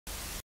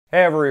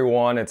Hey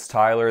everyone, it's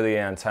Tyler the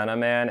Antenna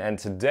Man, and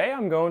today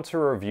I'm going to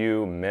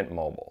review Mint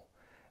Mobile.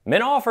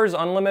 Mint offers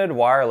unlimited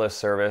wireless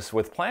service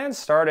with plans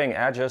starting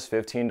at just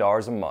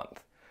 $15 a month.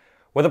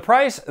 With a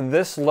price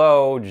this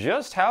low,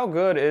 just how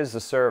good is the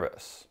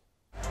service?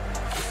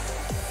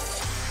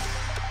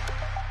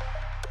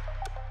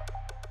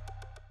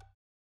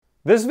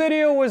 This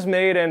video was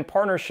made in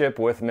partnership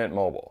with Mint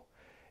Mobile.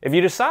 If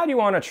you decide you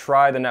want to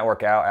try the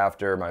network out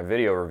after my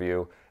video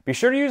review, be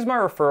sure to use my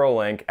referral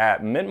link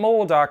at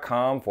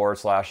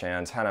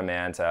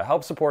mintmobile.com/antennaman to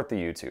help support the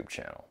YouTube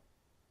channel.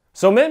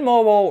 So Mint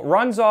Mobile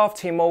runs off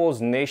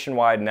T-Mobile's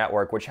nationwide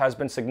network, which has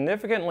been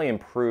significantly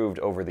improved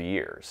over the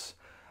years.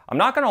 I'm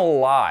not gonna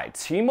lie,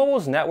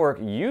 T-Mobile's network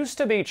used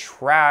to be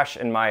trash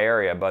in my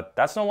area, but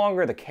that's no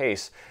longer the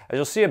case, as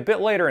you'll see a bit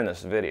later in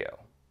this video.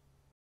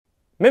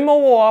 Mint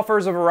Mobile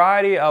offers a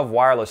variety of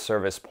wireless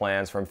service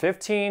plans from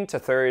 $15 to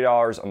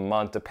 $30 a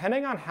month,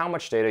 depending on how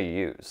much data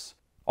you use.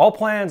 All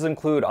plans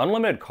include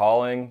unlimited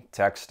calling,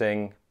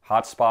 texting,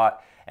 hotspot,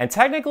 and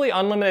technically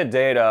unlimited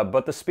data,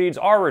 but the speeds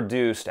are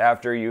reduced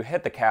after you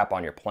hit the cap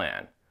on your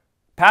plan.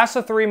 Past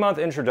the 3-month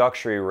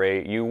introductory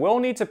rate, you will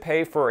need to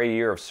pay for a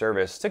year of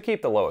service to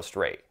keep the lowest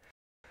rate.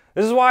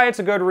 This is why it's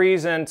a good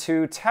reason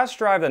to test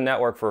drive the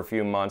network for a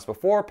few months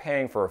before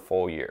paying for a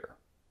full year.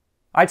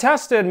 I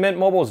tested Mint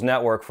Mobile's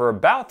network for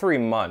about 3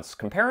 months,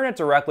 comparing it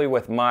directly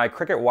with my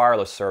Cricket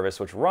Wireless service,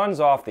 which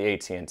runs off the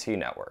AT&T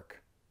network.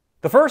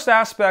 The first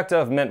aspect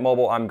of Mint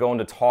Mobile I'm going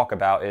to talk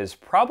about is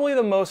probably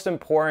the most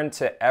important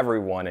to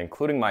everyone,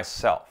 including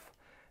myself: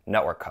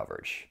 network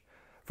coverage.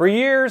 For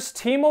years,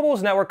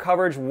 T-Mobile's network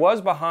coverage was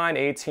behind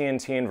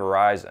AT&T and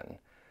Verizon.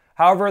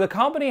 However, the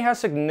company has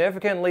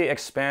significantly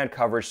expanded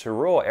coverage to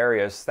rural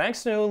areas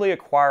thanks to newly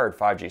acquired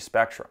 5G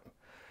spectrum.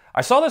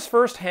 I saw this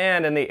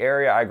firsthand in the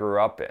area I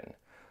grew up in.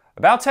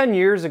 About 10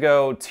 years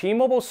ago,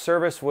 T-Mobile's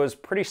service was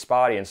pretty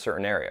spotty in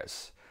certain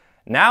areas.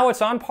 Now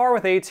it's on par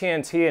with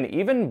AT&T and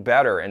even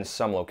better in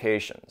some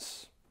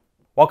locations.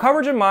 While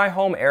coverage in my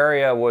home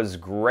area was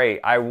great,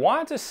 I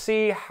wanted to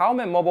see how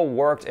Mint Mobile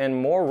worked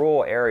in more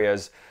rural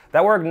areas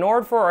that were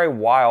ignored for a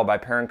while by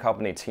parent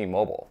company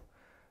T-Mobile.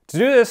 To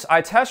do this,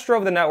 I test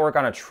drove the network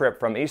on a trip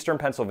from eastern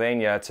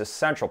Pennsylvania to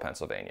central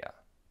Pennsylvania.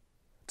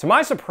 To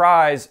my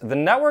surprise, the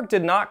network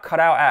did not cut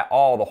out at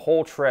all the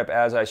whole trip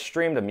as I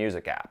streamed a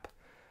music app.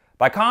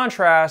 By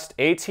contrast,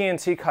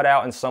 AT&T cut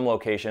out in some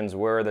locations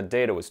where the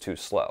data was too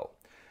slow.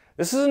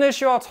 This is an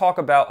issue I'll talk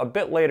about a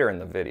bit later in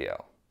the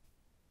video.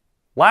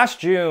 Last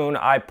June,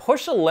 I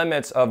pushed the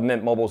limits of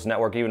Mint Mobile's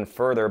network even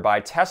further by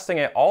testing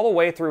it all the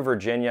way through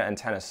Virginia and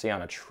Tennessee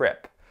on a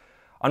trip.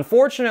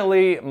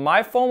 Unfortunately,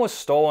 my phone was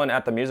stolen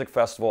at the music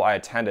festival I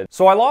attended,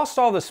 so I lost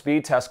all the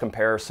speed test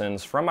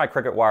comparisons from my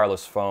Cricket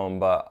Wireless phone,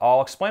 but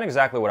I'll explain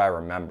exactly what I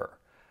remember.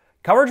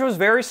 Coverage was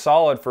very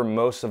solid for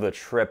most of the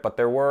trip, but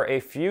there were a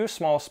few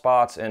small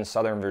spots in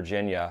Southern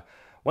Virginia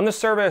when the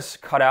service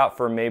cut out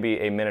for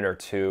maybe a minute or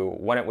two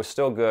when it was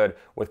still good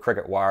with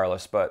Cricket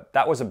Wireless, but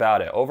that was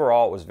about it.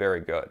 Overall, it was very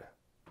good.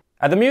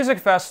 At the music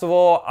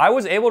festival, I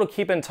was able to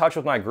keep in touch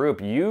with my group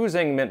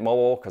using Mint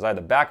Mobile because I had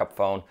the backup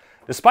phone,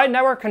 despite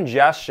network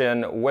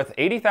congestion with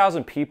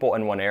 80,000 people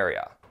in one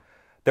area.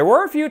 There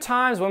were a few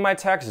times when my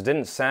text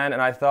didn't send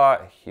and I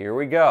thought, here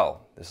we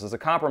go. This is a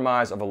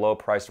compromise of a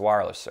low-priced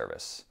wireless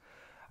service.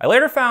 I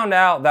later found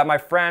out that my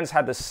friends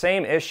had the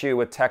same issue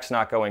with text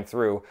not going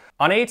through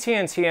on AT&T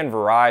and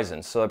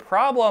Verizon, so the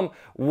problem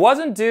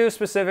wasn't due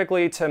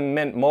specifically to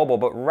Mint Mobile,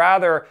 but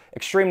rather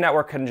extreme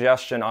network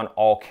congestion on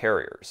all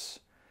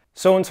carriers.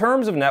 So in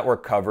terms of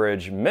network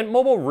coverage, Mint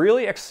Mobile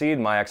really exceeded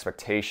my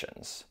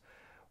expectations.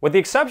 With the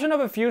exception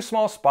of a few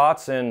small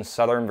spots in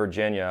Southern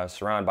Virginia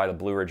surrounded by the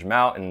Blue Ridge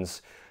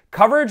Mountains,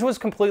 coverage was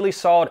completely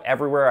solid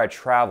everywhere I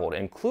traveled,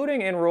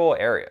 including in rural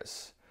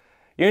areas.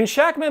 You can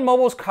check Mint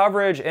Mobile's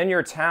coverage in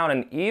your town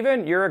and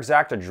even your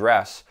exact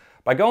address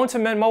by going to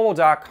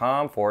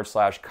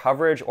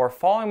mintmobile.com/coverage or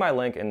following my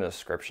link in the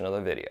description of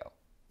the video.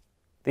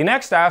 The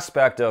next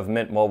aspect of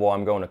Mint Mobile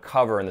I'm going to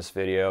cover in this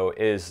video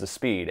is the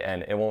speed,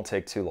 and it won't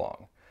take too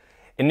long.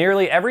 In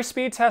nearly every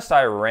speed test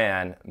I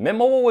ran, Mint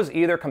Mobile was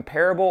either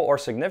comparable or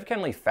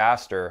significantly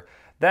faster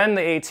than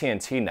the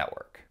AT&T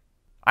network.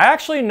 I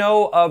actually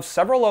know of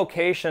several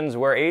locations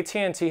where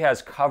AT&T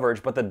has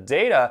coverage, but the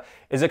data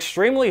is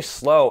extremely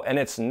slow, and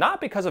it's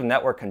not because of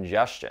network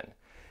congestion.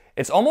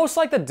 It's almost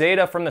like the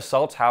data from the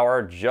cell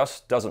tower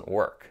just doesn't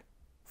work.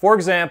 For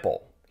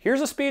example, here's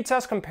a speed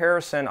test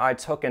comparison I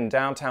took in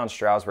downtown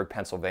Stroudsburg,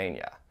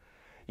 Pennsylvania.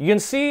 You can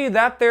see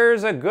that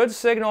there's a good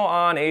signal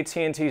on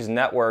AT&T's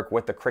network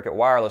with the Cricket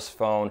Wireless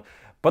phone,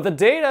 but the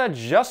data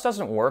just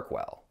doesn't work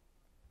well.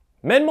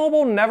 Mint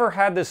Mobile never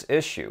had this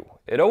issue.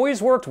 It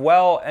always worked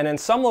well, and in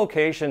some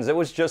locations it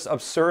was just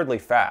absurdly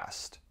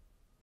fast.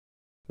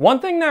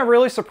 One thing that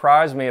really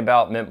surprised me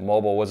about Mint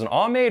Mobile was an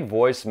automated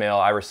voicemail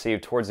I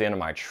received towards the end of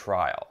my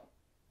trial.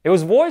 It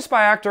was voiced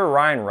by actor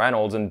Ryan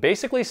Reynolds and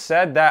basically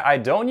said that I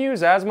don't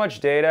use as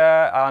much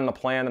data on the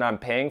plan that I'm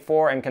paying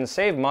for and can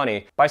save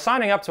money by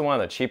signing up to one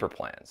of the cheaper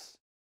plans.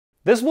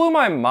 This blew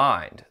my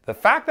mind. The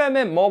fact that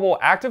Mint Mobile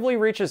actively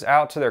reaches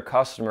out to their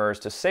customers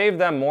to save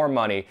them more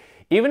money,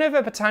 even if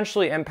it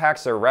potentially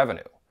impacts their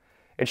revenue.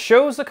 It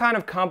shows the kind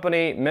of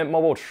company Mint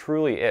Mobile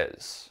truly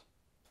is.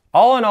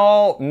 All in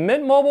all,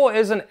 Mint Mobile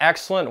is an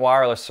excellent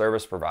wireless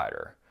service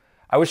provider.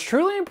 I was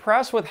truly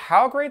impressed with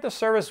how great the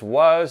service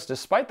was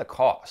despite the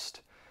cost.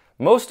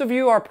 Most of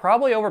you are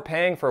probably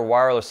overpaying for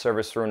wireless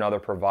service through another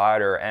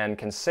provider and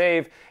can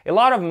save a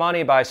lot of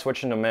money by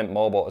switching to Mint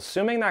Mobile,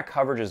 assuming that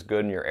coverage is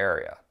good in your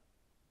area.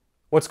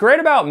 What's great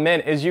about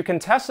Mint is you can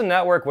test the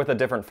network with a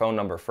different phone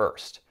number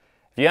first.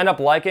 If you end up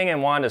liking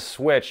and wanting to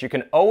switch, you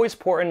can always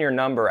port in your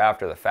number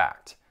after the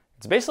fact.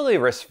 It's basically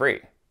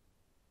risk-free.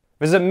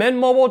 Visit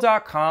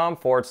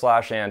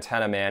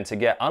mintmobile.com/antennaman to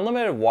get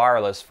unlimited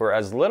wireless for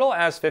as little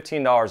as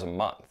 $15 a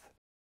month.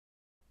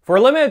 For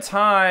a limited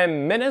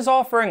time, Mint is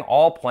offering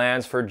all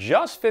plans for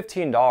just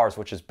 $15,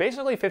 which is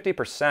basically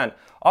 50%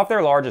 off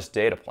their largest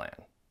data plan.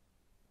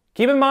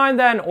 Keep in mind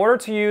that in order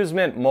to use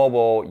Mint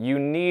Mobile, you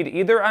need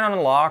either an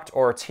unlocked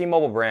or a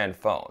T-Mobile brand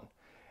phone.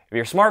 If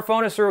your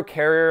smartphone is through a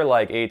carrier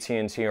like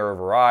AT&T or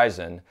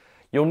Verizon,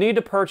 you'll need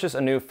to purchase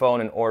a new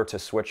phone in order to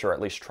switch or at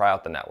least try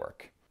out the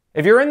network.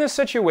 If you're in this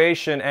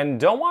situation and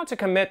don't want to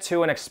commit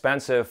to an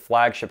expensive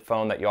flagship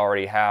phone that you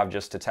already have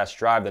just to test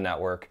drive the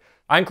network,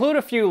 I include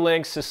a few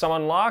links to some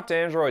unlocked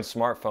Android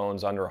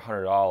smartphones under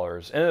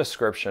 $100 in the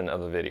description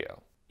of the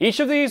video. Each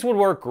of these would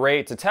work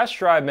great to test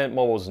drive Mint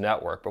Mobile's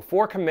network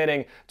before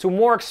committing to a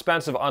more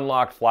expensive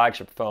unlocked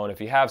flagship phone if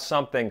you have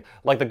something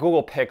like the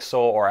Google Pixel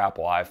or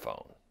Apple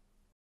iPhone.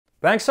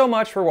 Thanks so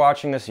much for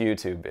watching this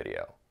YouTube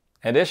video.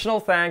 Additional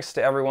thanks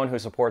to everyone who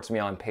supports me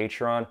on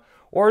Patreon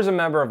or is a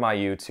member of my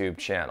YouTube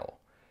channel.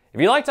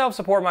 If you'd like to help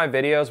support my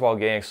videos while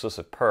getting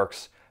exclusive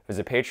perks,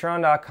 visit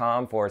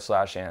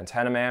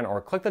patreon.com/antennaman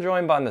or click the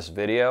join button in this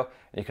video,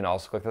 and you can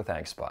also click the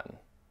thanks button.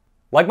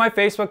 Like my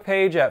Facebook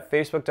page at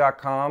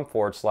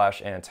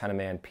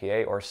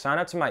facebook.com/antennamanpa or sign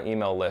up to my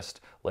email list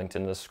linked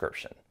in the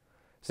description.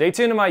 Stay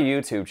tuned to my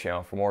YouTube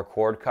channel for more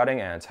cord cutting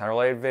and antenna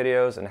related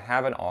videos, and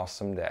have an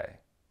awesome day.